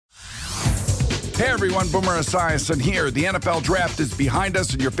Hey everyone, Boomer Esiason here. The NFL Draft is behind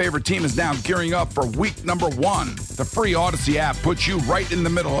us and your favorite team is now gearing up for week number 1. The free Odyssey app puts you right in the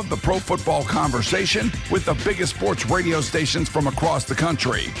middle of the pro football conversation with the biggest sports radio stations from across the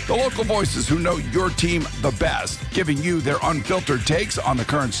country. The local voices who know your team the best, giving you their unfiltered takes on the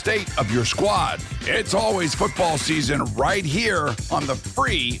current state of your squad. It's always football season right here on the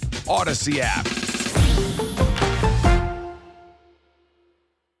free Odyssey app.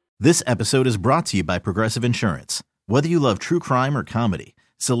 This episode is brought to you by Progressive Insurance. Whether you love true crime or comedy,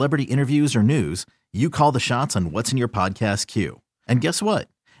 celebrity interviews or news, you call the shots on what's in your podcast queue. And guess what?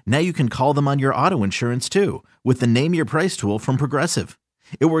 Now you can call them on your auto insurance too with the Name Your Price tool from Progressive.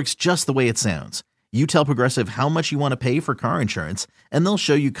 It works just the way it sounds. You tell Progressive how much you want to pay for car insurance, and they'll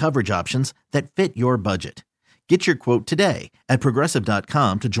show you coverage options that fit your budget. Get your quote today at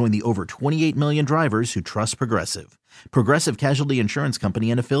Progressive.com to join the over 28 million drivers who trust Progressive. Progressive Casualty Insurance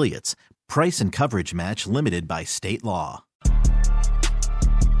Company and Affiliates. Price and coverage match limited by state law. All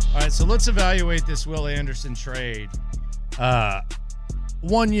right, so let's evaluate this Will Anderson trade.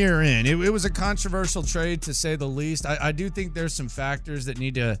 1 year in. It was a controversial trade, to say the least. I do think there's some factors that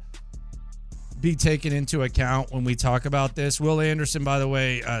need to be taken into account when we talk about this. Will Anderson, by the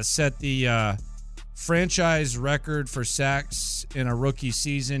way, set the franchise record for sacks in a rookie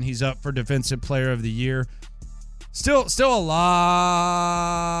season. He's up for Defensive Player of the Year. Still a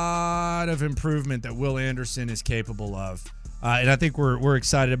lot of improvement that Will Anderson is capable of. And I think we're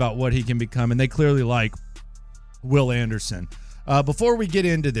excited about what he can become, and they clearly like Will Anderson. Before we get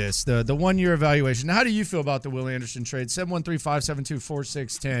into this, the 1 year evaluation, how do you feel about the Will Anderson trade?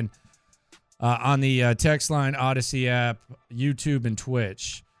 713-572-4610 on the text line, Odyssey app, YouTube, and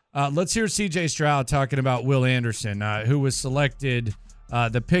Twitch. Let's hear CJ Stroud talking about Will Anderson, who was selected,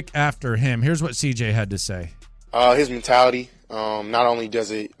 the pick after him. Here's what CJ had to say. His mentality, not only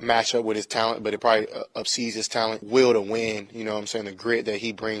does it match up with his talent, but it probably upsees his talent. Will to win, you know what I'm saying, the grit that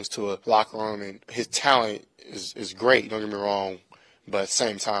he brings to a locker room, and his talent is great, don't get me wrong. But at the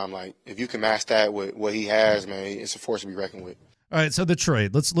same time, like, if you can match that with what he has, man, it's a force to be reckoned with. All right, so the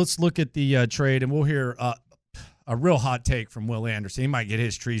trade. Let's look at the trade, and we'll hear a real hot take from Will Anderson. He might get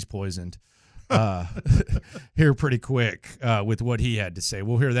his trees poisoned here pretty quick with what he had to say.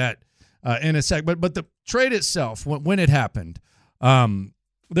 We'll hear that in a sec. But the trade itself, when it happened,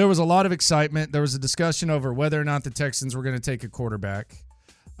 there was a lot of excitement. There was a discussion over whether or not the Texans were going to take a quarterback.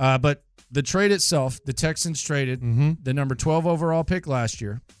 But the trade itself, the Texans traded the number 12 overall pick last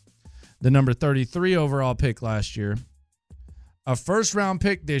year, the number 33 overall pick last year, a first-round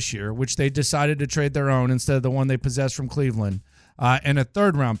pick this year, which they decided to trade their own instead of the one they possessed from Cleveland, and a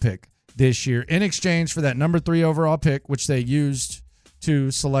third-round pick this year in exchange for that number 3 overall pick, which they used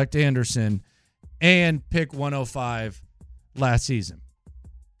to select Anderson, and pick 105 last season.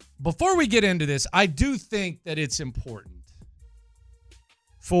 Before we get into this, I do think that it's important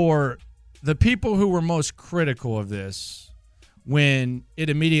for the people who were most critical of this when it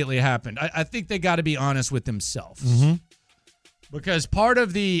immediately happened. I think they got to be honest with themselves. Because part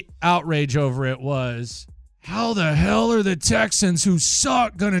of the outrage over it was, how the hell are the Texans, who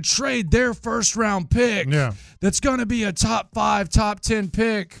suck, going to trade their first-round pick that's going to be a top 5, top 10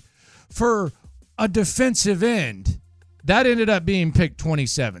 pick for a defensive end? That ended up being pick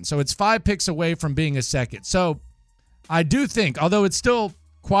 27. So it's 5 picks away from being a second. So I do think, although it's still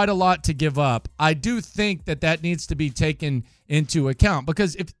quite a lot to give up, I do think that needs to be taken into account.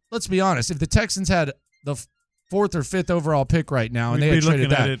 Because let's be honest, if the Texans had the 4th or 5th overall pick right now, and they had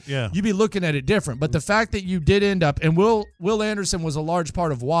traded that, you'd be looking at it different. But the fact that you did end up, and Will Anderson was a large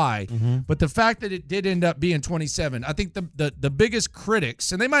part of why, but the fact that it did end up being 27, I think the biggest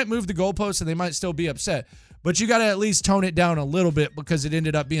critics, and they might move the goalposts and they might still be upset, but you got to at least tone it down a little bit because it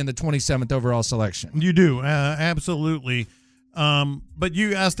ended up being the 27th overall selection. You do, absolutely. But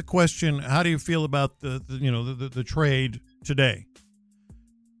you asked the question, how do you feel about the trade today?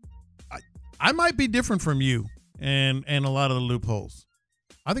 I might be different from you and a lot of the loopholes.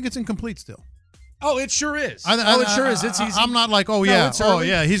 I think it's incomplete still. Oh, it sure is. It sure is. It's easy. I'm not like,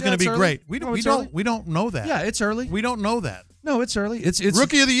 he's going to be great. We don't know that. Yeah, it's early. We don't know that. No, it's early. It's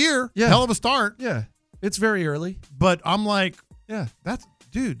rookie of the year. Yeah. Hell of a start. Yeah, it's very early. But I'm like, what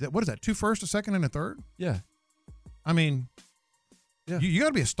is that? 2 firsts, a second, and a third? Yeah. I mean, you got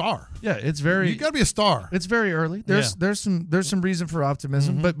to be a star. Yeah, you got to be a star. It's very early. There's some reason for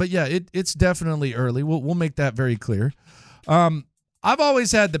optimism, but yeah, it's definitely early. We'll make that very clear. I've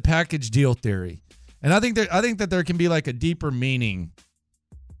always had the package deal theory, and I think that there can be like a deeper meaning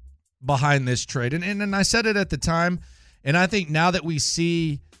behind this trade. And I said it at the time, and I think now that we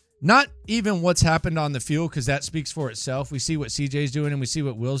see Not even what's happened on the field, because that speaks for itself. We see what CJ's doing and we see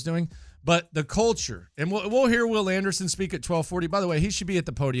what Will's doing. But the culture. And we'll hear Will Anderson speak at 12:40. By the way, he should be at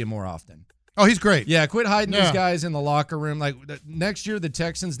the podium more often. Oh, he's great. Yeah, quit hiding these guys in the locker room. Like next year, the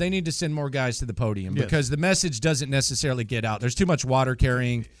Texans, they need to send more guys to the podium because the message doesn't necessarily get out. There's too much water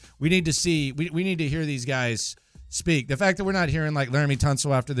carrying. We need to see, we need to hear these guys speak. The fact that we're not hearing like Laramie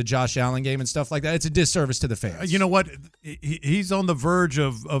Tunsil after the Josh Allen game and stuff like that, it's a disservice to the fans. You know what? He's on the verge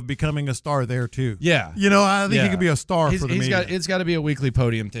of becoming a star there too. Yeah. You know, I think he could be a star for the media. It's got to be a weekly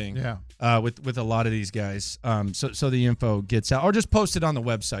podium thing. Yeah. With a lot of these guys. So the info gets out, or just post it on the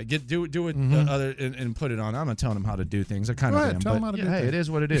website. Do it and put it on. I'm not telling them how to do things. I kind of am. Tell them how to do things. It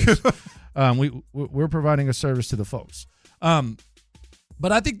is what it is. We're providing a service to the folks.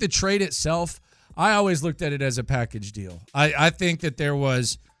 But I think the trade itself, I always looked at it as a package deal. I think that there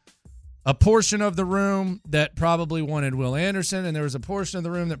was a portion of the room that probably wanted Will Anderson, and there was a portion of the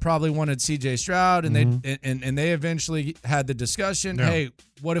room that probably wanted C.J. Stroud, and they eventually had the discussion, hey,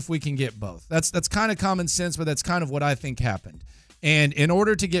 what if we can get both? That's kind of common sense, but that's kind of what I think happened. And in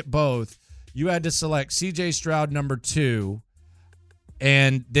order to get both, you had to select C.J. Stroud number 2,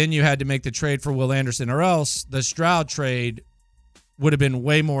 and then you had to make the trade for Will Anderson, or else the Stroud trade would have been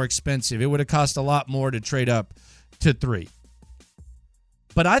way more expensive. It would have cost a lot more to trade up to 3.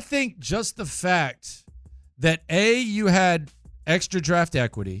 But I think just the fact that, A, you had extra draft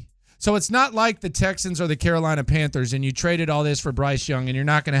equity. So it's not like the Texans or the Carolina Panthers and you traded all this for Bryce Young and you're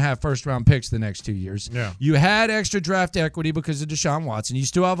not going to have first-round picks the next 2 years. Yeah. You had extra draft equity because of Deshaun Watson. You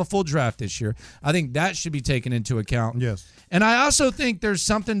still have a full draft this year. I think that should be taken into account. Yes. And I also think there's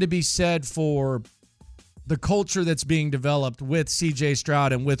something to be said for the culture that's being developed with C.J.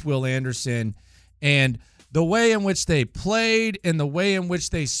 Stroud and with Will Anderson, and the way in which they played and the way in which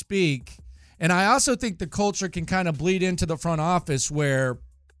they speak. And I also think the culture can kind of bleed into the front office where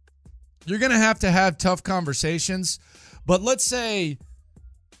you're going to have tough conversations. But let's say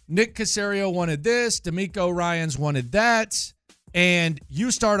Nick Caserio wanted this, D'Amico Ryans wanted that, and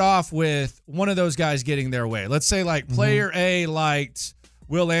you start off with one of those guys getting their way. Let's say like player A liked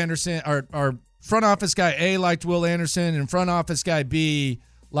Will Anderson, or front office guy A liked Will Anderson, and front office guy B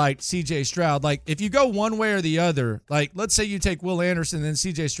liked C.J. Stroud. Like, if you go one way or the other, like, let's say you take Will Anderson and then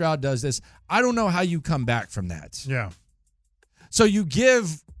C.J. Stroud does this, I don't know how you come back from that. Yeah. So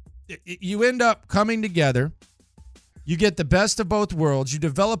you end up coming together. You get the best of both worlds. You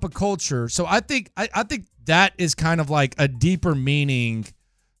develop a culture. So I think that is kind of like a deeper meaning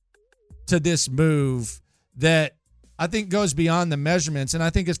to this move that I think goes beyond the measurements. And I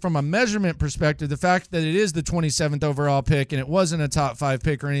think it's from a measurement perspective, the fact that it is the 27th overall pick and it wasn't a top 5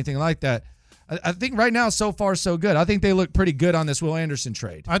 pick or anything like that. I think right now, so far, so good. I think they look pretty good on this Will Anderson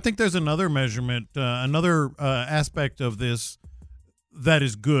trade. I think there's another measurement, another aspect of this that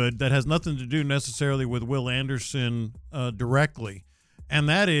is good, that has nothing to do necessarily with Will Anderson directly. And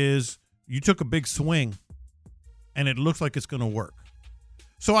that is, you took a big swing and it looks like it's going to work.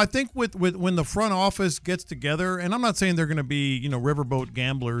 So I think with when the front office gets together, and I'm not saying they're going to be, riverboat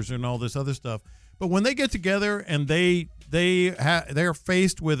gamblers and all this other stuff, but when they get together and they're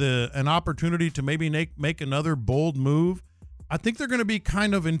faced with an opportunity to maybe make another bold move, I think they're going to be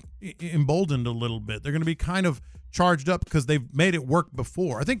kind of emboldened a little bit. They're going to be kind of charged up because they've made it work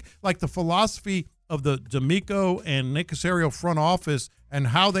before. I think like the philosophy of the D'Amico and Nick Caserio front office and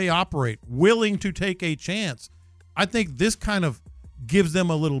how they operate, willing to take a chance, I think this kind of gives them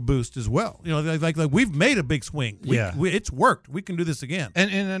a little boost as well. Like we've made a big swing. It's worked. We can do this again.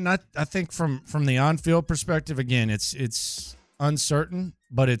 And I think from the on-field perspective, again, it's uncertain,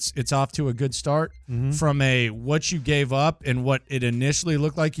 but it's off to a good start. Mm-hmm. From what you gave up and what it initially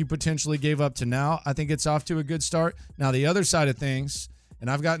looked like you potentially gave up to now, I think it's off to a good start. Now, the other side of things, and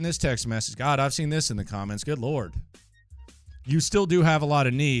I've gotten this text message, God, I've seen this in the comments. Good Lord. You still do have a lot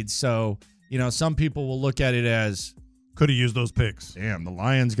of needs. So, some people will look at it as, could have used those picks. Damn, the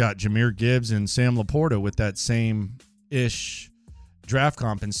Lions got Jahmyr Gibbs and Sam Laporta with that same-ish draft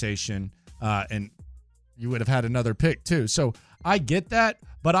compensation, and you would have had another pick too. So I get that,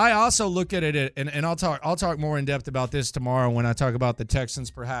 but I also look at it, and I'll talk more in depth about this tomorrow when I talk about the Texans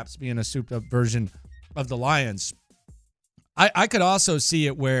perhaps being a souped-up version of the Lions. I could also see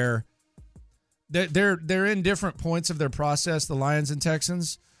it where they're in different points of their process, the Lions and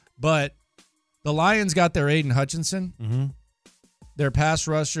Texans, but the Lions got their Aiden Hutchinson, their pass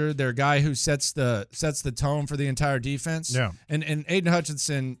rusher, their guy who sets the tone for the entire defense. Yeah. And Aiden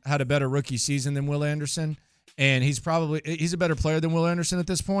Hutchinson had a better rookie season than Will Anderson, and he's a better player than Will Anderson at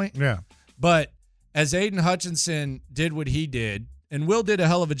this point. Yeah. But as Aiden Hutchinson did what he did, and Will did a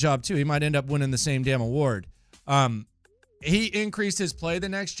hell of a job too, he might end up winning the same damn award. he increased his play the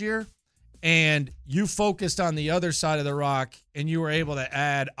next year, and you focused on the other side of the rock, and you were able to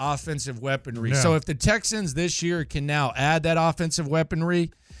add offensive weaponry. Yeah. So if the Texans this year can now add that offensive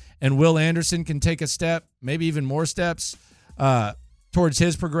weaponry, and Will Anderson can take a step, maybe even more steps, towards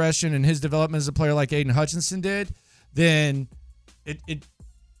his progression and his development as a player like Aiden Hutchinson did, then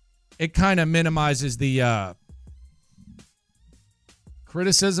it kind of minimizes the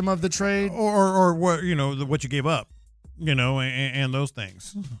criticism of the trade, or what what you gave up, and those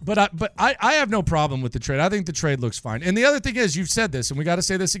things. But I have no problem with the trade. I think the trade looks fine. And the other thing is, you've said this, and we got to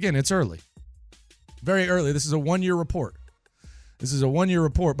say this again. It's early, very early. This is a 1-year report.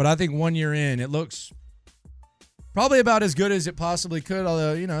 But I think 1 year in, it looks probably about as good as it possibly could.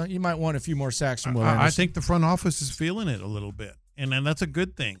 Although you might want a few more sacks from Will Anderson. I think the front office is feeling it a little bit, and that's a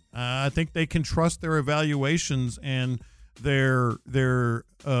good thing. I think they can trust their evaluations and their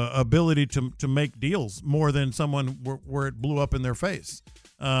ability to make deals more than someone where it blew up in their face.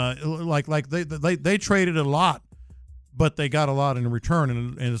 Like they traded a lot, but they got a lot in return,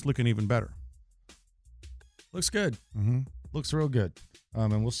 and it's looking even better. Looks good. Mm-hmm. Looks real good.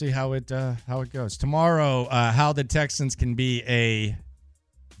 And we'll see how it goes tomorrow. How the Texans can be a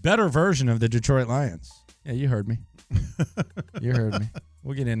better version of the Detroit Lions. Yeah, you heard me.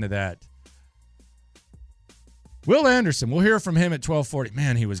 We'll get into that. Will Anderson, we'll hear from him at 12:40.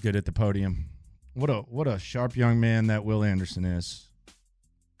 Man, he was good at the podium. What a sharp young man that Will Anderson is.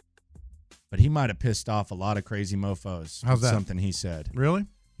 But he might have pissed off a lot of crazy mofos. How's that? Something he said. Really?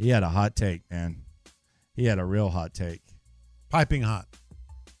 He had a hot take, man. He had a real hot take. Piping hot.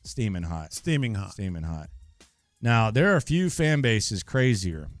 Steaming hot. Steaming hot. Steaming hot. Now, there are a few fan bases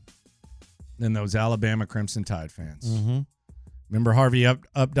crazier than those Alabama Crimson Tide fans. Mm-hmm. Remember Harvey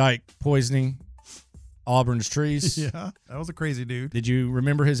Updike poisoning Auburn's trees? Yeah, that was a crazy dude. Did you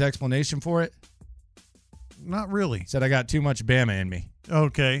remember his explanation for it? Not really. He said, I got too much Bama in me.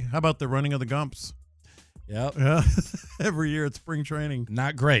 Okay. How about the running of the Gumps? Yep. Yeah. Every year at spring training.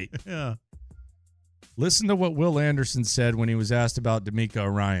 Not great. Yeah. Listen to what Will Anderson said when he was asked about D'Amico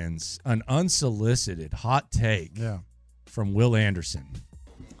Ryans. An unsolicited hot take from Will Anderson.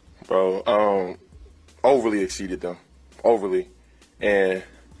 Bro, overly exceeded them. Overly. And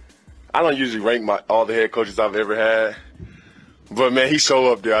I don't usually rank all the head coaches I've ever had. But, man, he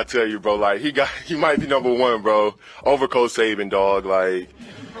so up there, I tell you, bro. Like, he might be number one, bro. Over Coach Saban, dog. Like,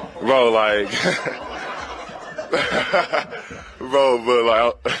 bro, like. Bro, but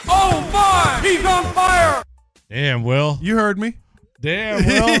like. Oh, my! He's on fire! Damn, Will. You heard me. Damn,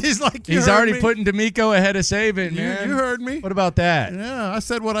 Will. He's already putting D'Amico ahead of Saban, man. You heard me. What about that? Yeah, I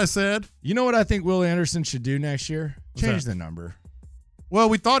said what I said. You know what I think Will Anderson should do next year? Change the number. Well,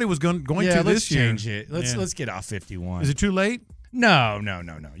 we thought he was going to this year. Change it. Let's get off 51. Is it too late? No.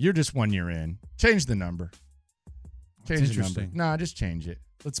 You're just 1 year in. Change the number. Change the number. Nah, just change it.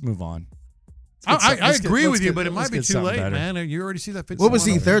 Let's move on. I agree with you, but it might be too late, man. You already see that 51. What was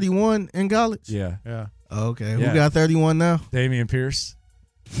he, 31 in college? Yeah. Okay. Yeah. Who got 31 now? Damian Pierce.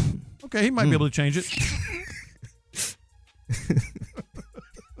 Okay, he might be able to change it.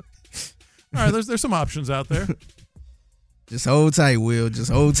 All right, there's some options out there. Just hold tight, Will.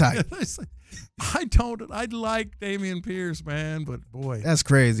 Just hold tight. I like Damian Pierce, man, but boy. That's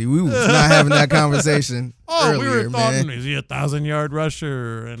crazy. We was not having that conversation earlier, we were thought, man. is he a 1,000-yard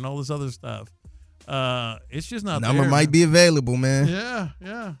rusher and all this other stuff? It's just not Number there. might be available, man.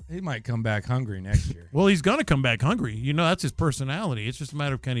 Yeah. He might come back hungry next year. Well, he's going to come back hungry. That's his personality. It's just a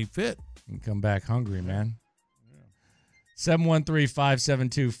matter of can he fit. He can come back hungry, man.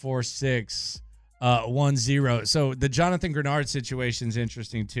 713-572-4610. So the Jonathan Grenard situation is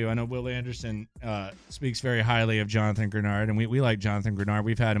interesting, too. I know Will Anderson speaks very highly of Jonathan Grenard, and we like Jonathan Grenard.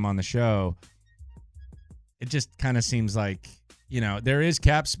 We've had him on the show. It just kind of seems like, there is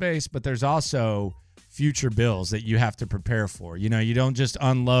cap space, but there's also future bills that you have to prepare for. You don't just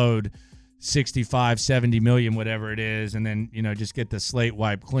unload 65, 70 million, whatever it is, and then, just get the slate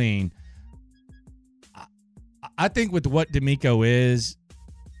wiped clean. I think with what D'Amico is,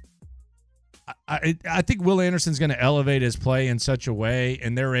 I think Will Anderson's going to elevate his play in such a way,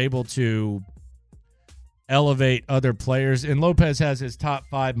 and they're able to elevate other players. And Lopez has his top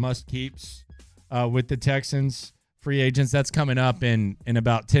 5 must-keeps with the Texans free agents. That's coming up in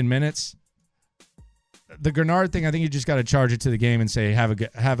about 10 minutes. The Grenard thing, I think you just got to charge it to the game and say, have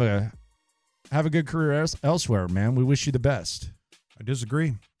a good career elsewhere, man. We wish you the best. I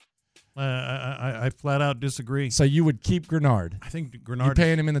disagree. I flat out disagree. So you would keep Grenard? I think Grenard. You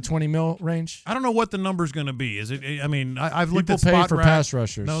paying him in the 20 mil range? I don't know what the number's going to be. Is it? I mean, I've looked People at spot pay for rack. pass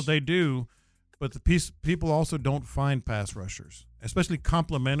rushers. No, they do, but people also don't find pass rushers, especially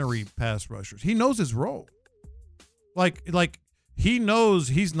complimentary pass rushers. He knows his role. Like he knows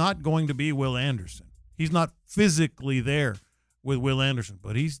he's not going to be Will Anderson. He's not physically there with Will Anderson,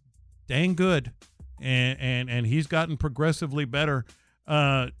 but he's dang good, and he's gotten progressively better.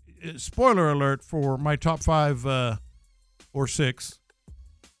 Spoiler alert for my top 5 or 6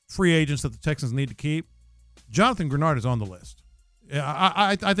 free agents that the Texans need to keep. Jonathan Grenard is on the list.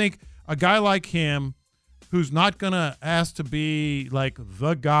 I think a guy like him, who's not going to ask to be like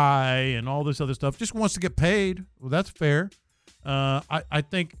the guy and all this other stuff, just wants to get paid. Well, that's fair. I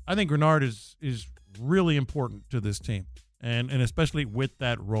think Grenard is really important to this team, and especially with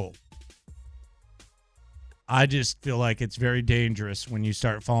that role. I just feel like it's very dangerous when you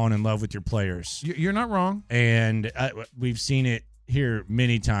start falling in love with your players. You're not wrong. And we've seen it here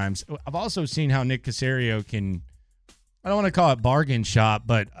many times. I've also seen how Nick Caserio can, I don't want to call it bargain shop,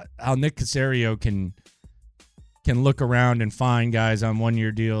 but how Nick Caserio can look around and find guys on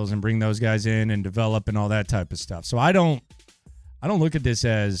one-year deals and bring those guys in and develop and all that type of stuff. So I don't look at this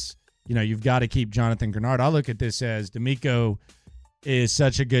as, you've got to keep Jonathan Grenard. I look at this as DeMeco is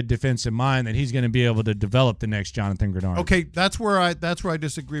such a good defensive mind that he's going to be able to develop the next Jonathan Grenard. Okay, that's where I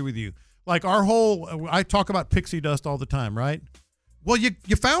disagree with you. Like I talk about pixie dust all the time, right? Well, you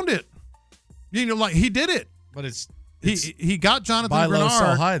found it. Like he did it. But it's he got Jonathan buy Grenard. low,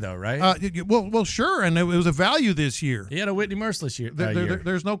 sell high, though, right? Well, sure, and it was a value this year. He had a Whitney Merciless year.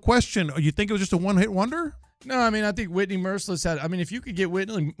 There's no question. You think it was just a one-hit wonder? No, I mean, I think Whitney Merciless had – I mean, if you could get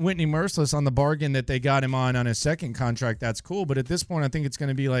Whitney Merciless on the bargain that they got him on his second contract, that's cool. But at this point, I think it's going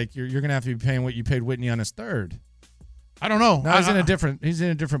to be like you're going to have to be paying what you paid Whitney on his third. I don't know. Now, he's in a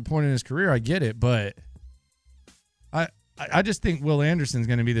different point in his career. I get it, but I just think Will Anderson's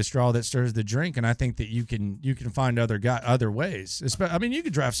going to be the straw that stirs the drink, and I think that you can find other ways. I mean, you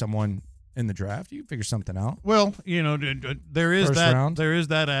could draft someone in the draft. You can figure something out. Well, there is First that round. There is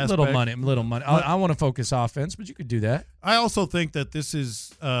that aspect. Little money. I want to focus offense, but you could do that. I also think that this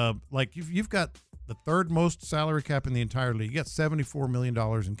is like you've got the third most salary cap in the entire league. You got $74 million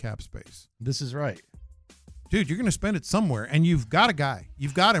in cap space. This is right. Dude, you're going to spend it somewhere, and you've got a guy.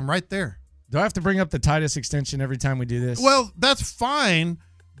 You've got him right there. Do I have to bring up the Titus extension every time we do this? Well, that's fine,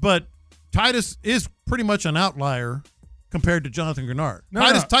 but Titus is pretty much an outlier compared to Jonathan Grenard.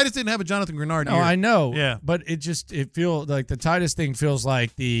 Titus didn't have a Jonathan Grenard year. I know. Yeah. But it feels like the Titus thing feels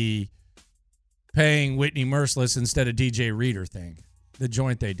like the paying Whitney Merciless instead of DJ Reader thing, the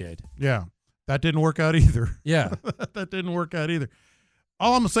joint they did. Yeah. That didn't work out either. Yeah. That didn't work out either.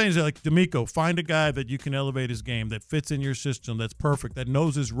 All I'm saying is, like, DeMeco, find a guy that you can elevate his game, that fits in your system, that's perfect, that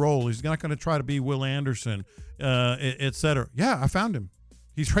knows his role. He's not going to try to be Will Anderson, et cetera. Yeah, I found him.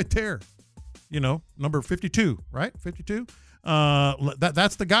 He's right there. Number 52, right? 52.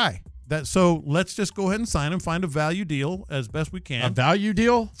 That's the guy. So let's just go ahead and sign him. Find a value deal as best we can. A value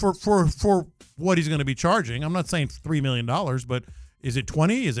deal for what he's going to be charging. I'm not saying $3 million, but is it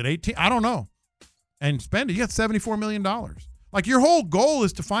 20? Is it 18? I don't know. And spend it. You got $74 million. Like, your whole goal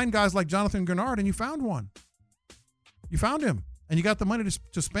is to find guys like Jonathan Grenard, and you found one. You found him, and you got the money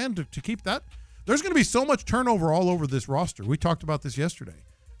to spend to keep that. There's going to be so much turnover all over this roster. We talked about this yesterday,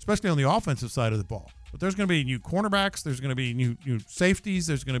 especially on the offensive side of the ball. But there's going to be new cornerbacks. There's going to be new safeties.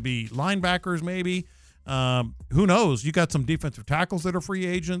 There's going to be linebackers maybe. Who knows? You got some defensive tackles that are free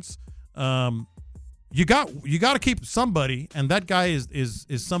agents. You got to keep somebody, and that guy is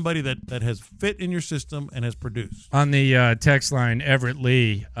somebody that has fit in your system and has produced. On the text line, Everett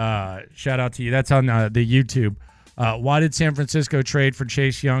Lee, shout out to you. That's on the YouTube. Why did San Francisco trade for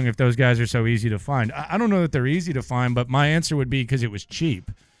Chase Young if those guys are so easy to find? I don't know that they're easy to find, but my answer would be because it was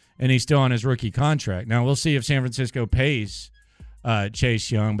cheap, and he's still on his rookie contract. Now we'll see if San Francisco pays Chase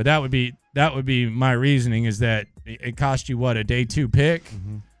Young, but that would be my reasoning is that it cost you a day 2 pick,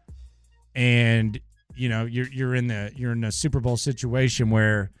 and you're in a Super Bowl situation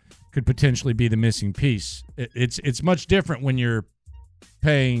where could potentially be the missing piece. It's much different when you're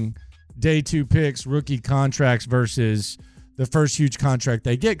paying day 2 picks, rookie contracts versus the first huge contract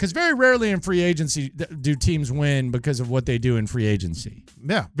they get. Because very rarely in free agency do teams win because of what they do in free agency.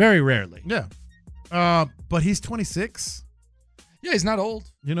 Yeah, very rarely. Yeah, but he's 26. Yeah, he's not old.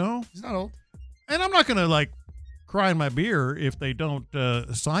 He's not old. And I'm not gonna cry in my beer if they don't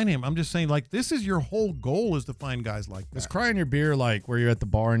sign him. I'm just saying, this is your whole goal is to find guys like that. Is crying your beer where you're at the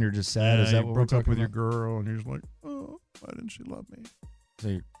bar and you're just sad? Yeah, is that what broke we're up with about? your girl and you're just like, oh, why didn't she love me?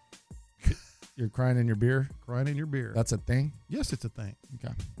 So you're crying in your beer? Crying in your beer. That's a thing? Yes, it's a thing.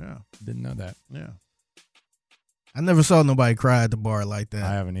 Okay. Yeah. Didn't know that. Yeah. I never saw nobody cry at the bar like that.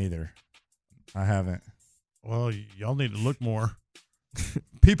 I haven't either. I haven't. Well, y'all need to look more.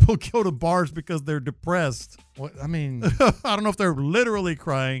 People go to bars because they're depressed. What I mean, I don't know if they're literally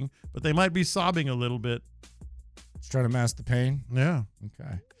crying, but they might be sobbing a little bit. It's trying to mask the pain. Yeah.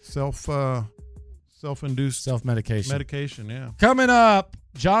 Okay. Self-induced Self-medication. medication, yeah. Coming up,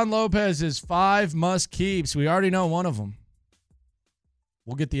 John Lopez's 5 must-keeps. We already know one of them.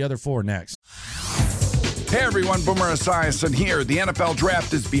 We'll get the other 4 next. Hey everyone, Boomer Esiason here. The NFL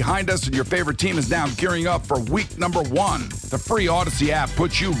Draft is behind us and your favorite team is now gearing up for week number 1. The free Odyssey app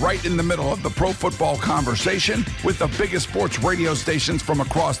puts you right in the middle of the pro football conversation with the biggest sports radio stations from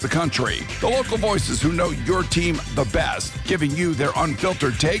across the country. The local voices who know your team the best, giving you their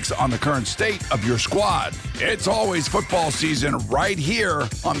unfiltered takes on the current state of your squad. It's always football season right here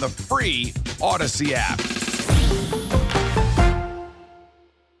on the free Odyssey app.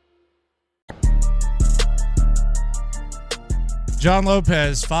 John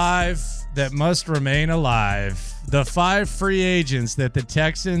Lopez, 5 that must remain alive. The 5 free agents that the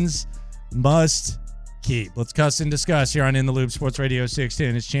Texans must keep. Let's cuss and discuss here on In the Loop Sports Radio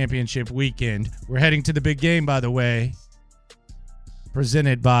 610. It's championship weekend. We're heading to the big game, by the way.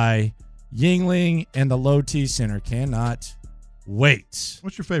 Presented by Yingling and the Low T Center. Cannot wait.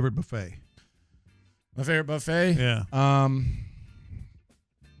 What's your favorite buffet? My favorite buffet? Yeah.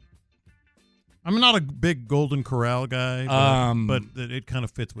 I'm not a big Golden Corral guy, but it kind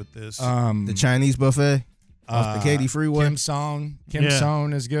of fits with this. The Chinese buffet off the Katy Freeway. Kim Song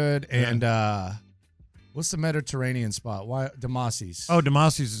is good. Yeah. And what's the Mediterranean spot? Why Damasi's? Oh,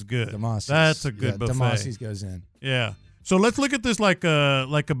 Damasi's is good. Damasi's. That's a good buffet. Damasi's goes in. Yeah. So let's look at this like a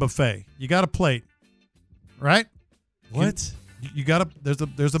buffet. You got a plate, right? What? You got there's a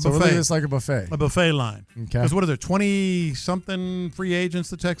so buffet. It's like a buffet. A buffet line. Okay. Because what are there, 20-something free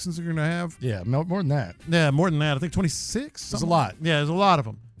agents the Texans are going to have? Yeah, more than that. Yeah, more than that. I think 26. There's a lot. Yeah, there's a lot of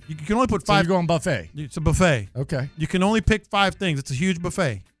them. You can only put 5. So you're going buffet. It's a buffet. Okay. You can only pick 5 things. It's a huge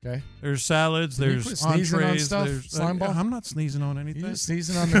buffet. Okay. There's salads. Can you there's quit sneezing on entrees. stuff, There's slime ball? I'm not sneezing on anything. You're just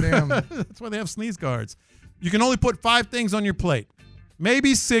sneezing on the damn. That's why they have sneeze guards. You can only put 5 things on your plate.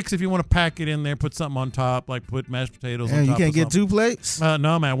 Maybe 6 if you want to pack it in there, put something on top, like put mashed potatoes on top. You can't get something. 2 plates?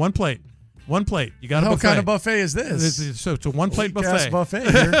 No, man. 1 plate. 1 plate. You got a buffet. What kind of buffet is this? So it's a 1-plate buffet.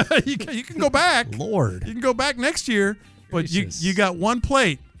 Buffet here. you can go back. Lord. You can go back next year, but Gracious. you got 1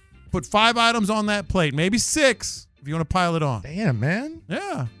 plate. Put 5 items on that plate. Maybe 6 if you want to pile it on. Damn, man.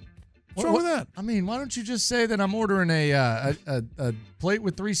 Yeah. What's wrong with that? I mean, why don't you just say that I'm ordering a plate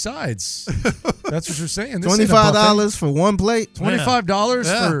with 3 sides? That's what you're saying. This $25 for 1 plate.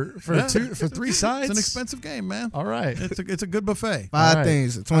 $25 for 3 sides. It's an expensive game, man. All right, it's a good buffet. 5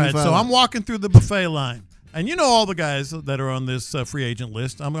 things. $25. All right, so I'm walking through the buffet line, and you know all the guys that are on this free agent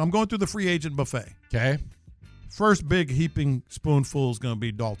list. I'm going through the free agent buffet. Okay. First big heaping spoonful is going to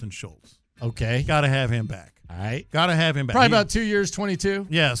be Dalton Schultz. Okay. Got to have him back. All right. Got to have him back. Probably about 2 years, 22.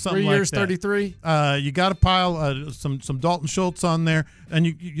 Yeah, something 3 like years, that. 33. You got to pile some Dalton Schultz on there, and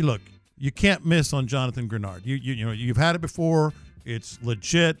you look. You can't miss on Jonathan Grenard. You know you've had it before. It's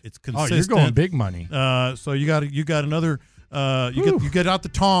legit. It's consistent. Oh, you're going big money. So you got another. You get out the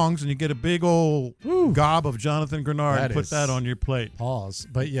tongs and you get a big old gob of Jonathan Grenard and put that on your plate. Pause.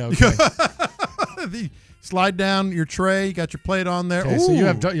 But yeah, okay. Slide down your tray. You got your plate on there. Okay,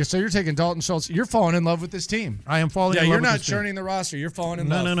 so you're taking Dalton Schultz. You're falling in love with this team. I am falling in love you're with not this team. churning the roster. You're falling in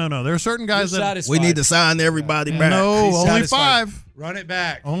love. No. There are certain guys that we need to sign everybody back. No, He's only satisfied. 5. Run it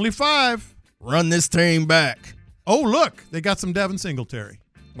back. Only 5. Run this team back. Oh, look. They got some Devin Singletary.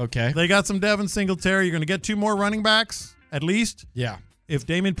 Okay. They got some Devin Singletary. You're going to get 2 more running backs, at least. Yeah. If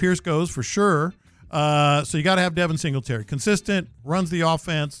Dameon Pierce goes, for sure. So you got to have Devin Singletary. Consistent, runs the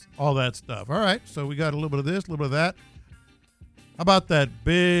offense, all that stuff. All right, so we got a little bit of this, a little bit of that. How about that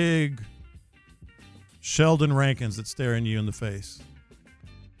big Sheldon Rankins that's staring you in the face?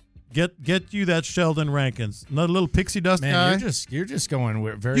 Get you that Sheldon Rankins. Another little pixie dust guy. You're just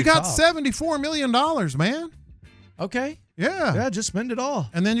going very You got top. $74 million, man. Okay. Yeah, just spend it all.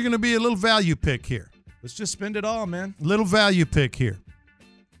 And then you're going to be a little value pick here. Let's just spend it all, man. Little value pick here.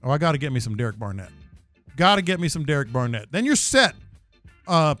 Oh, I got to get me some Derek Barnett. Then you're set,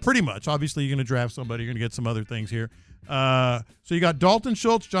 pretty much. Obviously, you're going to draft somebody. You're going to get some other things here. So you got Dalton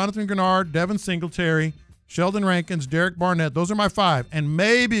Schultz, Jonathan Grenard, Devin Singletary, Sheldon Rankins, Derek Barnett. Those are my 5. And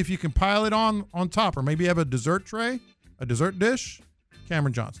maybe if you can pile it on top, or maybe you have a dessert tray, a dessert dish,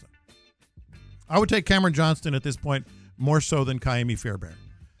 Cameron Johnston. I would take Cameron Johnston at this point more so than Kaimi Fairbairn.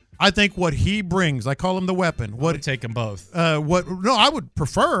 I think what he brings, I call him the weapon. I would take them both. No, I would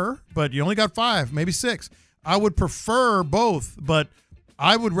prefer, but you only got 5, maybe 6. I would prefer both, but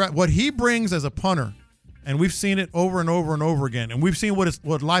I would what he brings as a punter, and we've seen it over and over and over again, and we've seen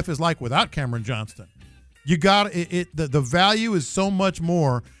what life is like without Cameron Johnston. You got the value is so much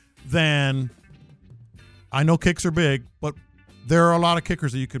more than. I know kicks are big, but there are a lot of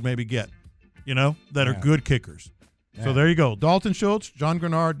kickers that you could maybe get, that are good kickers. So there you go. Dalton Schultz, John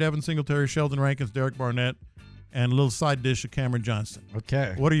Grenard, Devin Singletary, Sheldon Rankins, Derek Barnett, and a little side dish of Cameron Johnston.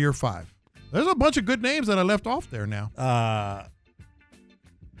 Okay. What are your 5? There's a bunch of good names that I left off there now.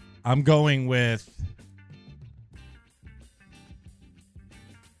 I'm going with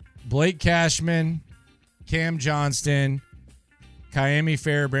Blake Cashman, Cam Johnston, Kaimi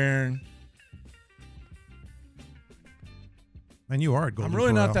Fairbairn. Man, you are at Golden I'm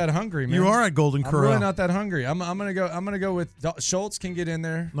really Corral. not that hungry, man. You are at Golden Corral. I'm really not that hungry. I'm gonna go with Schultz can get in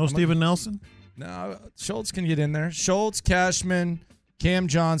there. No Steven Nelson? No, Schultz can get in there. Schultz, Cashman, Cam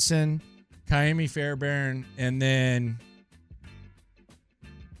Johnson, Kaimi Fairbairn, and then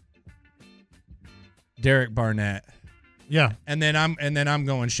Derek Barnett. Yeah. And then I'm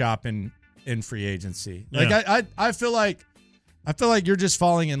going shopping in free agency. Like Yeah. I feel like you're just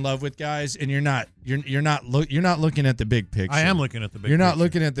falling in love with guys, and you're not looking at the big picture. I am looking at the big picture. You're not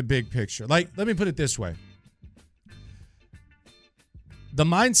looking at the big picture. Like, let me put it this way. The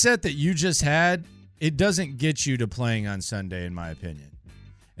mindset that you just had, it doesn't get you to playing on Sunday, in my opinion.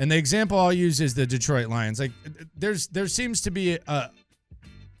 And the example I'll use is the Detroit Lions. Like, there seems to be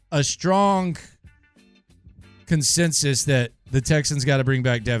a strong consensus that the Texans got to bring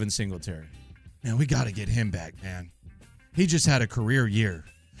back Devin Singletary. Man, we got to get him back, man. He just had a career year.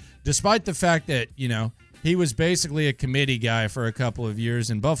 Despite the fact that, he was basically a committee guy for a couple of years,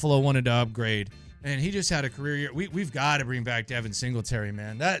 and Buffalo wanted to upgrade, and he just had a career year. We've got to bring back Devin Singletary,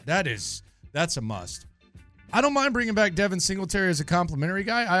 man. That's a must. I don't mind bringing back Devin Singletary as a complimentary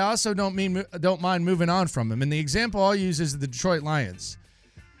guy. I also don't mind moving on from him. And the example I'll use is the Detroit Lions.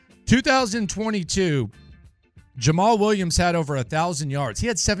 2022, Jamal Williams had over 1,000 yards. He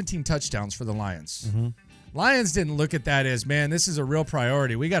had 17 touchdowns for the Lions. Mm-hmm. Lions didn't look at that as, man, this is a real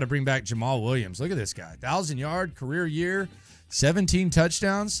priority. We got to bring back Jamal Williams. Look at this guy. 1,000-yard career year, 17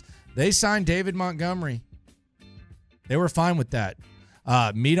 touchdowns. They signed David Montgomery. They were fine with that.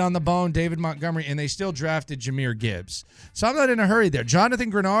 Meat on the bone, David Montgomery, and they still drafted Jahmyr Gibbs. So I'm not in a hurry there. Jonathan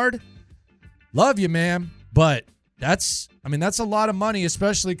Grenard, love you, man, but that's a lot of money,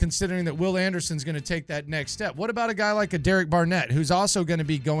 especially considering that Will Anderson's going to take that next step. What about a guy like a Derek Barnett, who's also going to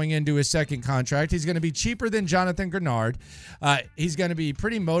be going into his second contract? He's going to be cheaper than Jonathan Grenard. He's going to be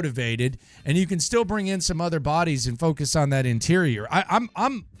pretty motivated, and you can still bring in some other bodies and focus on that interior.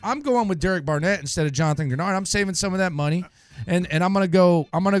 I'm going with Derek Barnett instead of Jonathan Grenard. I'm saving some of that money. And I'm gonna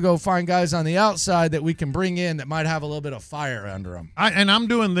go find guys on the outside that we can bring in that might have a little bit of fire under them. I'm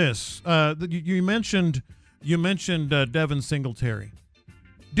doing this. You mentioned Devin Singletary,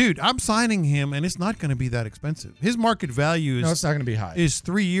 dude. I'm signing him, and it's not going to be that expensive. His market value is it's not going to be high. Is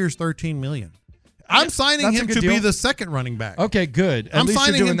 3 years, $13 million. I'm signing him to be the second running back. Okay, good. I'm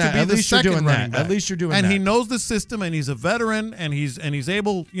signing him to be the second running back. At least you're doing that. And he knows the system, and he's a veteran, and he's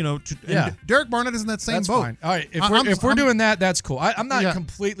able, to. Yeah. And Derek Barnett is in that same that's boat. Fine. All right, if we're doing that, that's cool. I'm not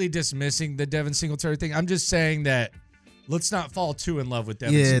completely dismissing the Devin Singletary thing. I'm just saying that let's not fall too in love with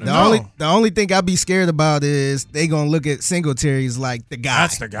Devin Singletary. The only thing I'd be scared about is they gonna look at Singletary as like the guy.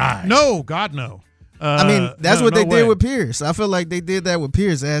 That's the guy. No, God, no. That's what they did with Pierce. I feel like they did that with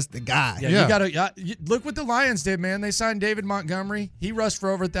Pierce as the guy. Yeah. You gotta look what the Lions did, man. They signed David Montgomery. He rushed for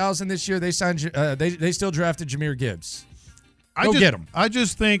over 1,000 this year. They signed. They still drafted Jahmyr Gibbs. Get him. I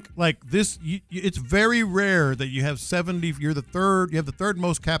just think like this. It's very rare that you have 70. You're the third. You have the third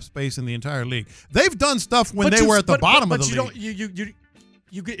most cap space in the entire league. They've done stuff when they were at the bottom of the league.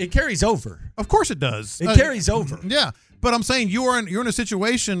 It carries over. Of course it does. It carries over. Yeah. But I'm saying you're in a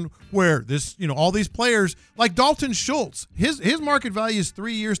situation where this, all these players like Dalton Schultz, his market value is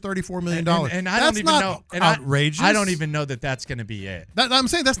 3 years, $34 million. And I don't even know. Outrageous. I don't even know that that's going to be it. I'm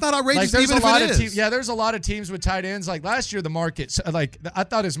saying that's not outrageous. Like, even if it is. There's a lot of teams with tight ends. Like last year, the market, I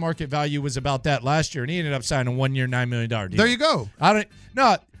thought his market value was about that last year, and he ended up signing a 1 year, $9 million deal. There you go. I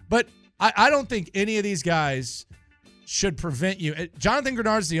don't think any of these guys should prevent you. Jonathan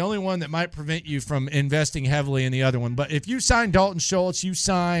Grenard's the only one that might prevent you from investing heavily in the other one. But if you sign Dalton Schultz, you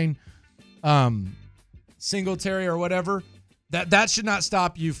sign Singletary or whatever, that should not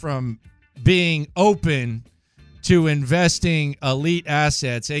stop you from being open to investing elite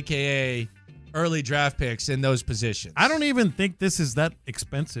assets, a.k.a. early draft picks in those positions. I don't even think this is that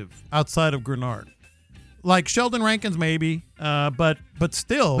expensive outside of Grenard. Like Sheldon Rankins, maybe, but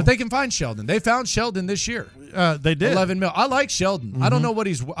still. But they can find Sheldon. They found Sheldon this year. They did. 11 mil. I like Sheldon. Mm-hmm. I don't know what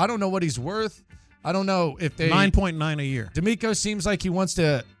he's worth. I don't know if they 9.9 a year. D'Amico seems like he wants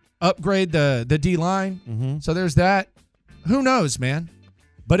to upgrade the D line. Mm-hmm. So there's that. Who knows, man?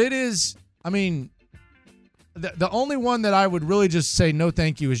 But it is. I mean, the only one that I would really just say no,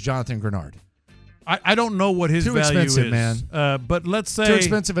 thank you is Jonathan Grenard. I don't know what his too value expensive, is, man. But let's say too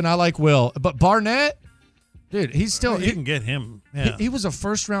expensive, and I like Will. But Barnett. Dude, he's still you can get him. Yeah. He was a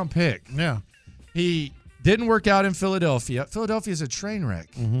first-round pick. Yeah. He didn't work out in Philadelphia. Philadelphia's a train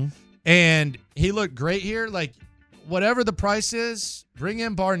wreck. Mm-hmm. And he looked great here. Like, whatever the price is, bring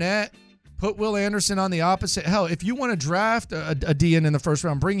in Barnett, put Will Anderson on the opposite. Hell, if you want to draft a DN in the first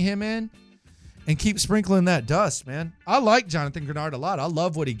round, bring him in and keep sprinkling that dust, man. I like Jonathan Grenard a lot. I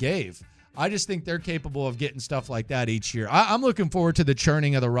love what he gave. I just think they're capable of getting stuff like that each year. I'm looking forward to the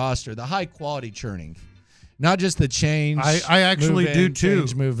churning of the roster, the high-quality churning. Not just the change. I actually do too.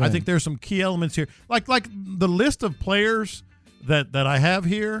 Move I in. think there's some key elements here. Like the list of players that I have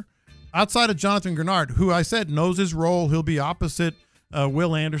here, outside of Jonathan Grenard, who I said knows his role, he'll be opposite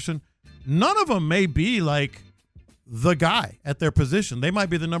Will Anderson. None of them may be like the guy at their position. They might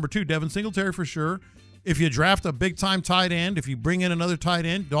be the number 2. Devin Singletary for sure. If you draft a big-time tight end, if you bring in another tight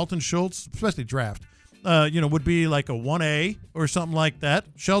end, Dalton Schultz, especially draft, would be like a 1A or something like that.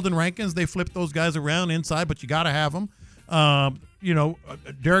 Sheldon Rankins, they flip those guys around inside, but you got to have them.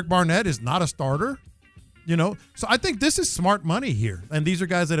 Derek Barnett is not a starter. So I think this is smart money here. And these are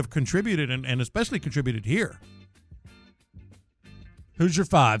guys that have contributed and especially contributed here. Who's your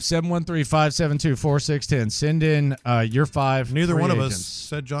 5? 713-572-4610. Send in your 5. Neither free one agents. of us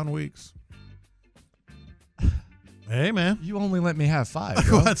said John Weeks. Hey, man. You only let me have 5,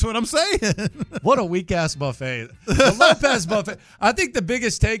 bro. That's what I'm saying. What a weak-ass buffet. The Lopez buffet. I think the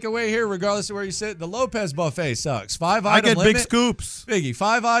biggest takeaway here, regardless of where you sit, the Lopez buffet sucks. 5-item limit. I get big scoops. Biggie,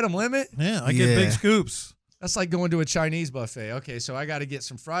 5-item limit? Yeah, I get big scoops. That's like going to a Chinese buffet. Okay, so I got to get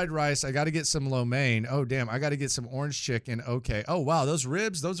some fried rice. I got to get some lo mein. Oh, damn, I got to get some orange chicken. Okay. Oh, wow, those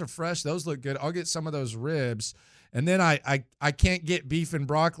ribs, those are fresh. Those look good. I'll get some of those ribs. And then I can't get beef and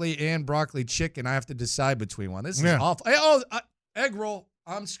broccoli chicken. I have to decide between one. This is awful. Hey, egg roll.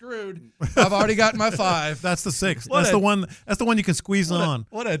 I'm screwed. I've already got my 5. That's the 6. That's the one you can squeeze on.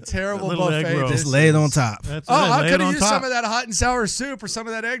 What a terrible buffet. Just lay it on top. I could have used some of that hot and sour soup or some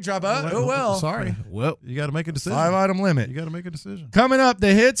of that egg drop. Oh, well. Sorry. Well, you got to make a decision. 5-item limit. You got to make a decision. Coming up,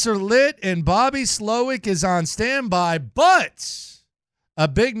 the hits are lit, and Bobby Slowick is on standby, but a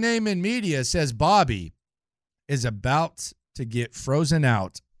big name in media says Bobby is about to get frozen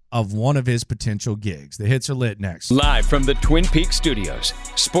out of one of his potential gigs. The hits are lit next. Live from the Twin Peaks studios,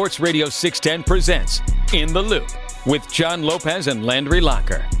 Sports Radio 610 presents In the Loop with John Lopez and Landry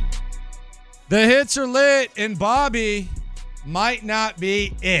Locker. The hits are lit, and Bobby might not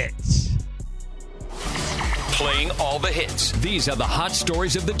be it. Playing all the hits. These are the hot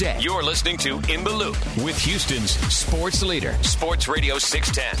stories of the day. You're listening to In the Loop with Houston's sports leader, Sports Radio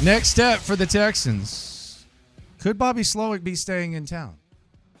 610. Next step for the Texans. Could Bobby Slowick be staying in town?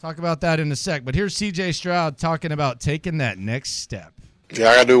 Talk about that in a sec. But here's C.J. Stroud talking about taking that next step. Yeah,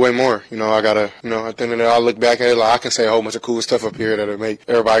 I got to do way more. I got to, at the end of the day, I look back at it like I can say a whole bunch of cool stuff up here that'll make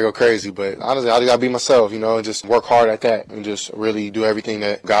everybody go crazy. But honestly, I got to be myself, and just work hard at that and just really do everything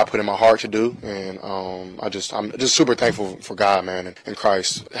that God put in my heart to do. And I'm just super thankful for God, man, and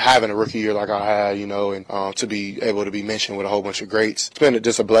Christ. Having a rookie year like I had, and to be able to be mentioned with a whole bunch of greats. It's been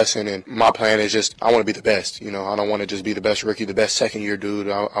just a blessing. And my plan is just, I want to be the best. I don't want to just be the best rookie, the best second-year dude.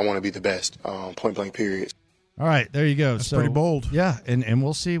 I want to be the best, point-blank period. All right, there you go. That's pretty bold. Yeah, and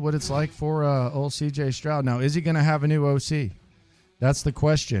we'll see what it's like for old C.J. Stroud. Now, is he going to have a new OC? That's the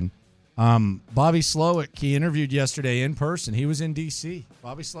question. Bobby Slowick, he interviewed yesterday in person. He was in D.C.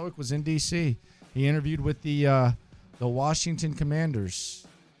 Bobby Slowick was in D.C. He interviewed with the Washington Commanders.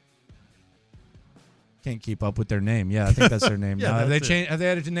 Can't keep up with their name. Yeah, I think that's their name. Yeah, have they changed? Have they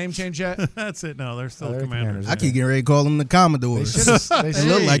added a name change yet? That's it. No, they're still they're Commanders. I keep getting ready to call them the Commodores. They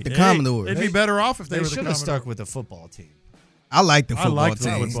look like the Commodores. They'd be better off if they were the should have Commodores. stuck with the football team. I like the football like the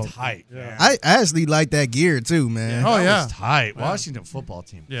team. football It's tight. Yeah. I actually like that gear too, man. Oh, That was tight. Washington football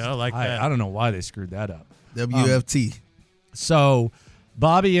team. Yeah, I like tight. that. I don't know why they screwed that up. WFT. So,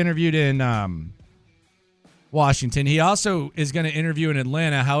 Bobby interviewed in Washington. He also is going to interview in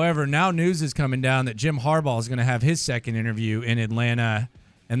Atlanta. However, now news is coming down that Jim Harbaugh is going to have his second interview in Atlanta,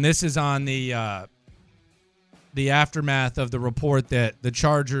 and this is on the aftermath of the report that the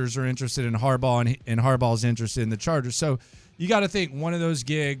Chargers are interested in Harbaugh and Harbaugh's interested in the Chargers. So, you got to think one of those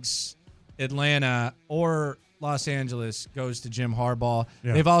gigs, Atlanta or Los Angeles, goes to Jim Harbaugh.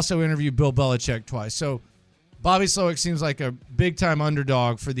 Yeah. They've also interviewed Bill Belichick twice. So, Bobby Slowick seems like a big-time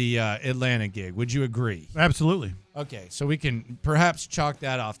underdog for the Atlanta gig. Would you agree? Absolutely. Okay, so we can perhaps chalk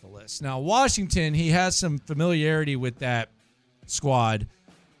that off the list. Now, Washington, he has some familiarity with that squad.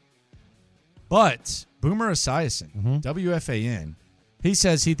 But Boomer Esiason, WFAN, he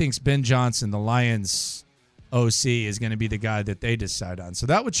says he thinks Ben Johnson, the Lions OC, is going to be the guy that they decide on. So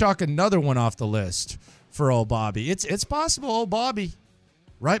that would chalk another one off the list for old Bobby. It's possible old Bobby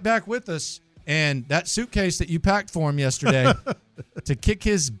right back with us. And that suitcase that you packed for him yesterday to kick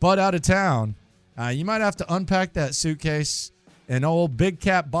his butt out of town, you might have to unpack that suitcase, and old Big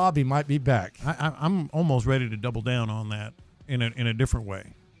Cat Bobby might be back. I'm almost ready to double down on that in a different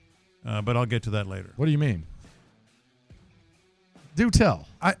way, but I'll get to that later. What do you mean? Do tell.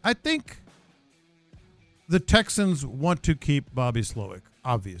 I think the Texans want to keep Bobby Slowick,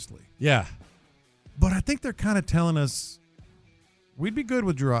 obviously. Yeah. But I think they're kind of telling us we'd be good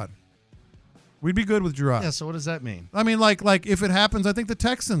with Gerard. We'd be good with Gerard. Yeah, so what does that mean? I mean, like if it happens, I think the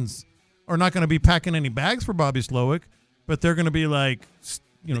Texans are not going to be packing any bags for Bobby Slowick, but they're going to be like,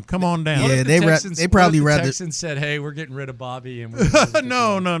 come on down. Yeah, they probably rather. Texans said, "Hey, we're getting rid of Bobby," and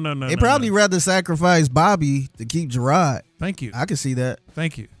no. They probably rather sacrifice Bobby to keep Gerard. Thank you. I can see that.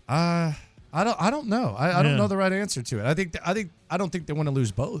 Thank you. I don't know. I don't know the right answer to it. I don't think they want to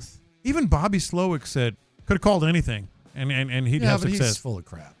lose both. Even Bobby Slowick said could have called anything, and he'd have success. He's full of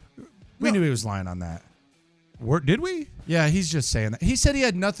crap. We knew he was lying on that. Did we? Yeah, he's just saying that. He said he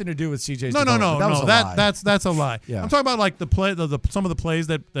had nothing to do with CJ's No. That's a lie. Yeah. I'm talking about like the play, some of the plays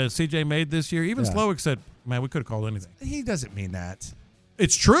that CJ made this year. Even Slowick said, "Man, we could have called anything." He doesn't mean that.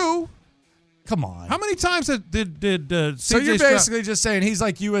 It's true. Come on. How many times did CJ? So you're basically just saying he's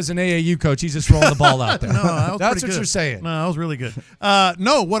like you as an AAU coach. He's just rolling the ball out there. No, that's what you're saying. No, that was really good.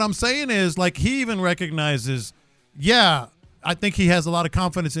 No, what I'm saying is like he even recognizes. Yeah, I think he has a lot of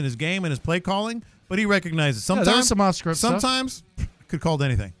confidence in his game and his play calling, but he recognizes sometimes some off script stuff. Sometimes could have called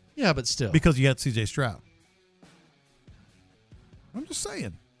anything. Yeah, but still, because you had CJ Stroud. I'm just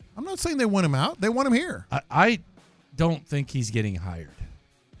saying. I'm not saying they want him out. They want him here. I don't think he's getting hired.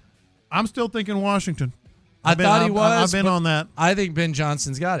 I'm still thinking Washington. I thought he was. I've been on that. I think Ben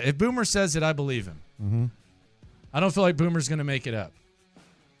Johnson's got it. If Boomer says it, I believe him. Mm-hmm. I don't feel like Boomer's going to make it up.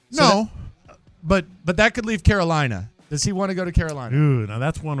 But that could leave Carolina. Does he want to go to Carolina? Dude, now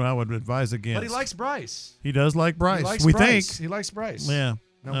that's one I would advise against. But he likes Bryce. He does like Bryce. Think he likes Bryce. Yeah.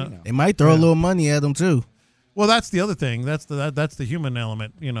 No, they might throw a little money at him too. Well, that's the other thing. That's the human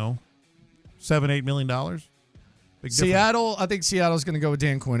element. $7-8 million. Big Seattle. I think Seattle's going to go with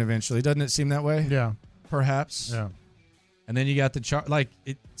Dan Quinn eventually. Doesn't it seem that way? Yeah. Perhaps. Yeah. And then you got the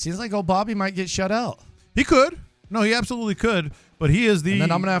it seems like old Bobby might get shut out. He could. No, he absolutely could. But he is the. And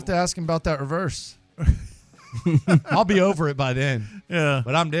then I'm going to have to ask him about that reverse. I'll be over it by then. Yeah.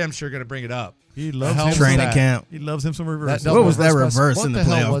 But I'm damn sure going to bring it up. He loves training camp. He loves him some reverse. What was that reverse in the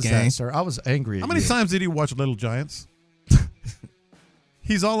playoff game? That, sir? I was angry at How many times did he watch Little Giants?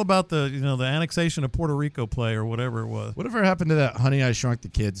 He's all about the annexation of Puerto Rico play or whatever it was. Whatever happened to that Honey, I Shrunk the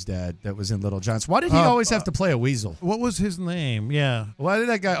Kids dad that was in Little Giants? Why did he always have to play a weasel? What was his name? Yeah. Why did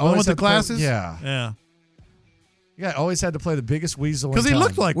that guy always always with the glasses? Yeah. Yeah. The guy always had to play the biggest weasel. Because he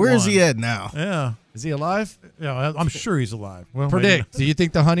looked like Where one. is he at now? Yeah. Is he alive? Yeah, I'm sure he's alive. Well, Predict. Do you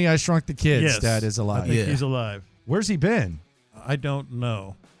think the Honey, I Shrunk the Kids yes, dad is alive? I think he's alive. Where's he been? I don't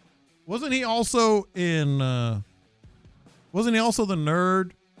know. Wasn't he also in wasn't he also the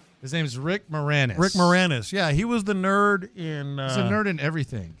nerd? His name's Rick Moranis. Rick Moranis. Yeah, he was the nerd in he's a nerd in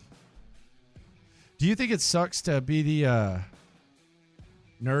everything. Do you think it sucks to be the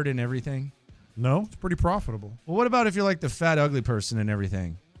nerd in everything? No, it's pretty profitable. Well, what about if you're like the fat, ugly person and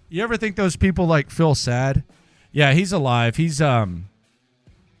everything? You ever think those people like feel sad? Yeah, he's alive. He's wait.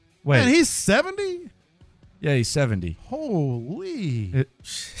 Man, he's 70? Yeah, he's 70. Holy.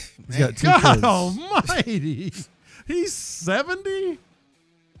 He's got 2 God kids. almighty. He's 70?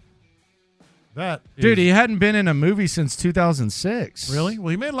 Dude, he hadn't been in a movie since 2006. Really? Well,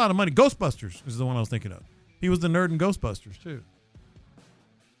 he made a lot of money. Ghostbusters is the one I was thinking of. He was the nerd in Ghostbusters, too.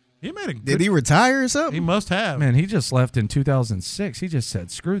 He made a good, Did he retire or something? He must have. Man, he just left in 2006. He just said,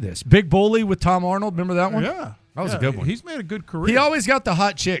 screw this. Big Bully with Tom Arnold. Remember that one? Yeah. That was a good one. He's made a good career. He always got the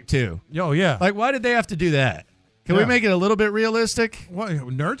hot chick, too. Oh, yeah. Like, why did they have to do that? Can we make it a little bit realistic? Well,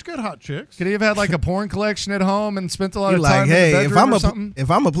 nerds got hot chicks. Could he have had like a porn collection at home and spent a lot You're of time like, hey, in the bedroom or something? if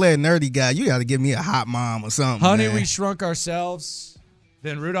I'm a play a nerdy guy, you got to give me a hot mom or something. Honey, man. We Shrunk Ourselves,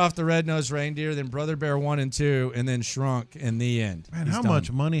 then Rudolph the Red-Nosed Reindeer, then Brother Bear 1 and 2, and then Shrunk in the end. Man, He's how done. much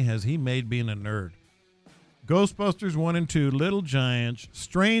money has he made being a nerd? Ghostbusters 1 and 2, Little Giants,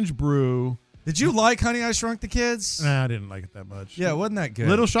 Strange Brew. Did you like Honey, I Shrunk the Kids? Nah, I didn't like it that much. Yeah, wasn't that good?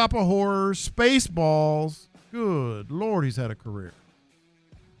 Little Shop of Horrors, Spaceballs. Good Lord, he's had a career.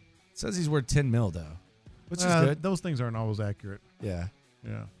 It says he's worth $10 million, though, which is good. Those things aren't always accurate. Yeah.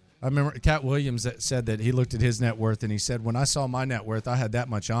 Yeah. I remember Cat Williams that said that he looked at his net worth and he said, when I saw my net worth, I had that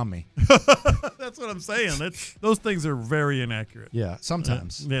much on me. That's what I'm saying. Those things are very inaccurate. Yeah,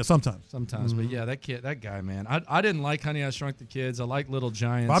 sometimes. Yeah, sometimes. Sometimes. But yeah, that guy, man. I didn't like Honey, I Shrunk the Kids. I like Little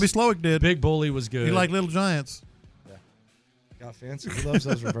Giants. Bobby Slowick did. Big Bully was good. He liked Little Giants. Got fancy. He loves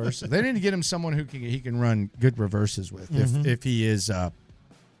those reverses. They need to get him someone who he can run good reverses with if he is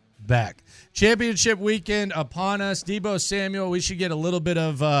back. Championship weekend upon us. Deebo Samuel, we should get a little bit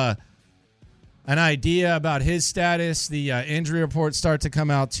of an idea about his status. The injury reports start to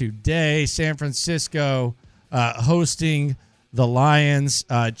come out today. San Francisco hosting the Lions.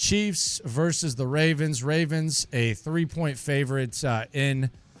 Chiefs versus the Ravens. Ravens a 3-point favorite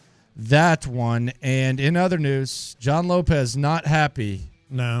in that one. And in other news, John Lopez not happy.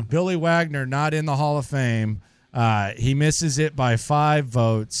 No. Billy Wagner not in the Hall of Fame. He misses it by 5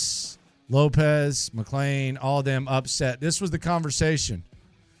 votes. Lopez, McClain, all of them upset. This was the conversation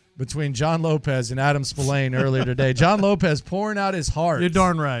between John Lopez and Adam Spillane earlier today. John Lopez pouring out his heart. You're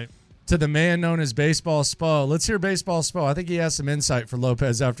darn right. To the man known as Baseball Spo. Let's hear Baseball Spo. I think he has some insight for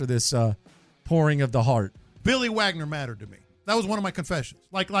Lopez after this pouring of the heart. Billy Wagner mattered to me. That was one of my confessions.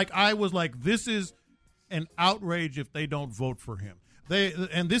 Like I was like, this is an outrage if they don't vote for him.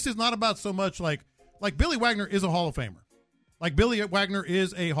 And this is not about so much like Billy Wagner is a Hall of Famer. Like Billy Wagner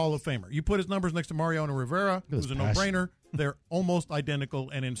is a Hall of Famer. You put his numbers next to Mariano Rivera, who's a no-brainer. They're almost identical,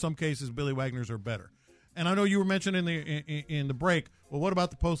 and in some cases, Billy Wagner's are better. And I know you were mentioning in the break, well, what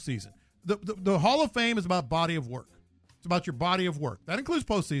about the postseason? The Hall of Fame is about body of work. It's about your body of work. That includes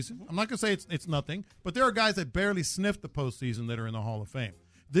postseason. I'm not going to say it's nothing, but there are guys that barely sniff the postseason that are in the Hall of Fame.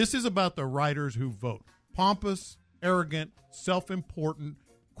 This is about the writers who vote. Pompous, arrogant, self-important,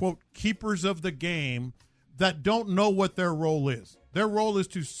 quote, keepers of the game that don't know what their role is. Their role is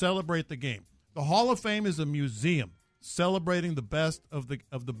to celebrate the game. The Hall of Fame is a museum celebrating the best of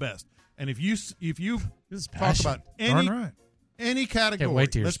the best. And if you talk about any category,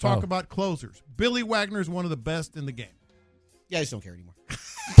 let's talk about closers. Billy Wagner is one of the best in the game. Yeah, I just don't care anymore.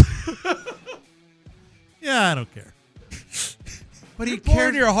 Yeah, I don't care. But he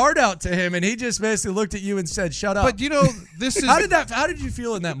poured your heart out to him, and he just basically looked at you and said, "Shut up." But this is how did you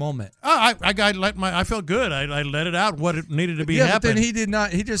feel in that moment? I felt good. I let it out what it needed to be happen. But then he did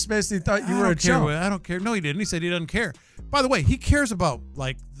not. He just basically thought you were a chump. I don't care. No, he didn't. He said he doesn't care. By the way, he cares about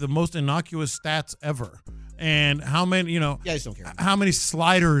like the most innocuous stats ever. And how many, yeah, I just don't care. How many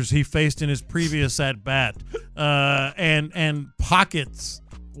sliders he faced in his previous at bat, and pockets,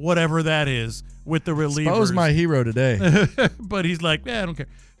 whatever that is, with the relievers. Spo's my hero today, but he's like, yeah, I don't care.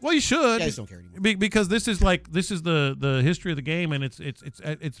 Well, you should. Yeah, I just don't care anymore. Because this is the history of the game, and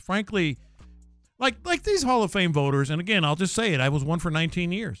it's frankly like these Hall of Fame voters. And again, I'll just say it. I was one for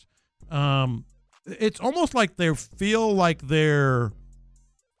 19 years. It's almost like they feel like they're.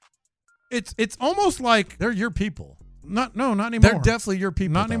 It's almost like they're your people. Not anymore. They're definitely your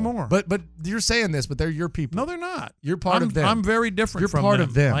people. Not anymore. But you're saying this, but they're your people. No, they're not. You're part of them. I'm very different from them. You're part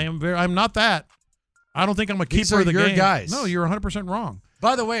of them. I'm not that. I don't think I'm a keeper of the game. Guys. No, you're 100% wrong.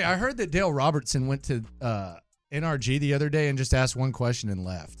 By the way, I heard that Dale Robertson went to NRG the other day and just asked one question and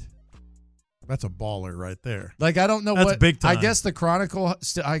left. That's a baller right there. Like I don't know That's big time. I guess the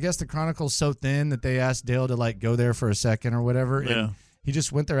Chronicle's so thin that they asked Dale to like go there for a second or whatever. Yeah. And he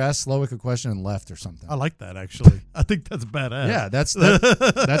just went there, asked Slowick a question, and left or something. I like that, actually. I think that's badass. Yeah,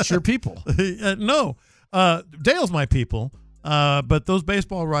 that's your people. No, Dale's my people. But those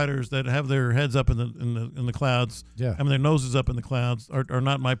baseball writers that have their heads up in the clouds, yeah, I mean their noses up in the clouds, are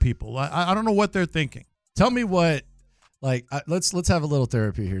not my people. I don't know what they're thinking. Tell me what, like, let's have a little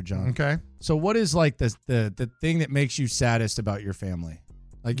therapy here, John. Okay. So what is like the thing that makes you saddest about your family?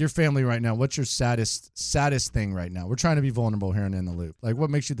 Like your family right now, what's your saddest thing right now? We're trying to be vulnerable here and in the loop. Like what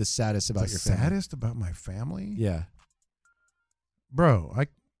makes you the saddest about your family? Saddest about my family? Yeah. Bro,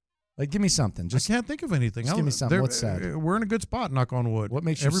 give me something. I can't think of anything. Just give me something. What's sad? We're in a good spot, knock on wood. What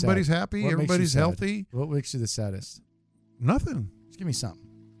makes you Everybody's sad? happy. What Everybody's makes you healthy. What makes you the saddest? Nothing. Just give me something.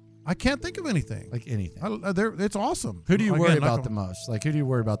 I can't think of anything. Like anything. It's awesome. Who do you worry about the most? Like who do you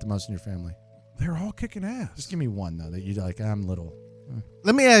worry about the most in your family? They're all kicking ass. Just give me one though that you like. I'm little.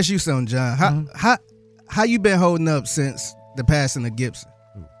 Let me ask you something, John. How you been holding up since the passing of Gibson?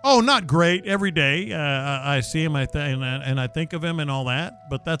 Oh, not great. Every day I see him and I think of him and all that,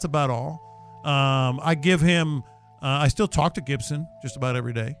 but that's about all. I give him. I still talk to Gibson just about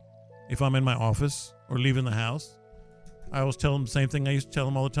every day, if I'm in my office or leaving the house. I always tell him the same thing I used to tell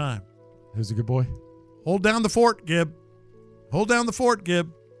him all the time. Who's a good boy? Hold down the fort, Gib. Hold down the fort,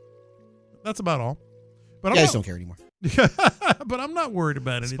 Gib. That's about all. But I just don't care anymore. But I'm not worried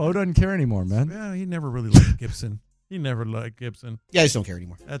about anything. Spo doesn't care anymore, man. Yeah, he never really liked Gibson. He never liked Gibson. Yeah, I just don't care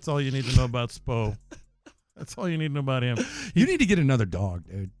anymore. That's all you need to know about Spo. That's all you need to know about him. You need to get another dog,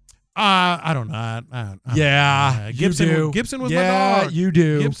 dude. I don't know. Gibson, you do. Gibson was my Yeah, dog. you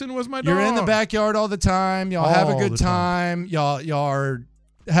do. Gibson was my dog. You're in the backyard all the time. Y'all have a good time. Y'all are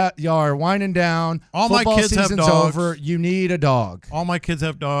y'all are winding down. All my Football kids have season's dogs. over. You need a dog. All my kids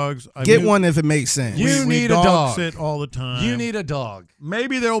have dogs. Get one if it makes sense. You we need a dog dog. sit all the time. You need a dog.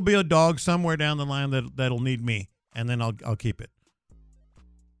 Maybe there will be a dog somewhere down the line that'll need me, and then I'll keep it.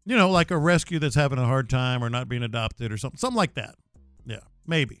 You know, like a rescue that's having a hard time or not being adopted or something like that. Yeah,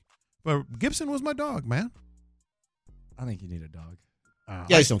 maybe. But Gibson was my dog, man. I think you need a dog. I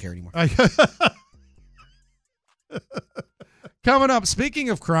just don't care anymore. Coming up, speaking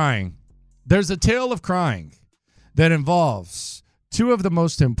of crying, there's a tale of crying that involves two of the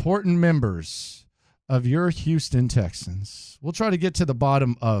most important members of your Houston Texans. We'll try to get to the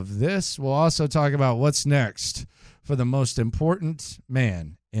bottom of this. We'll also talk about what's next for the most important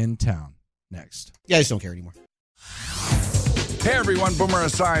man in town. Next. I just don't care anymore. Hey everyone, Boomer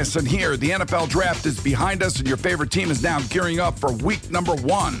Esiason here. The NFL Draft is behind us and your favorite team is now gearing up for week number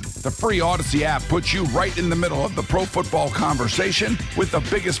 1. The free Odyssey app puts you right in the middle of the pro football conversation with the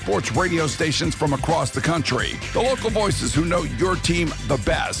biggest sports radio stations from across the country. The local voices who know your team the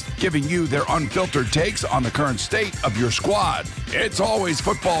best, giving you their unfiltered takes on the current state of your squad. It's always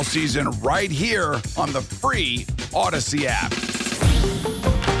football season right here on the free Odyssey app.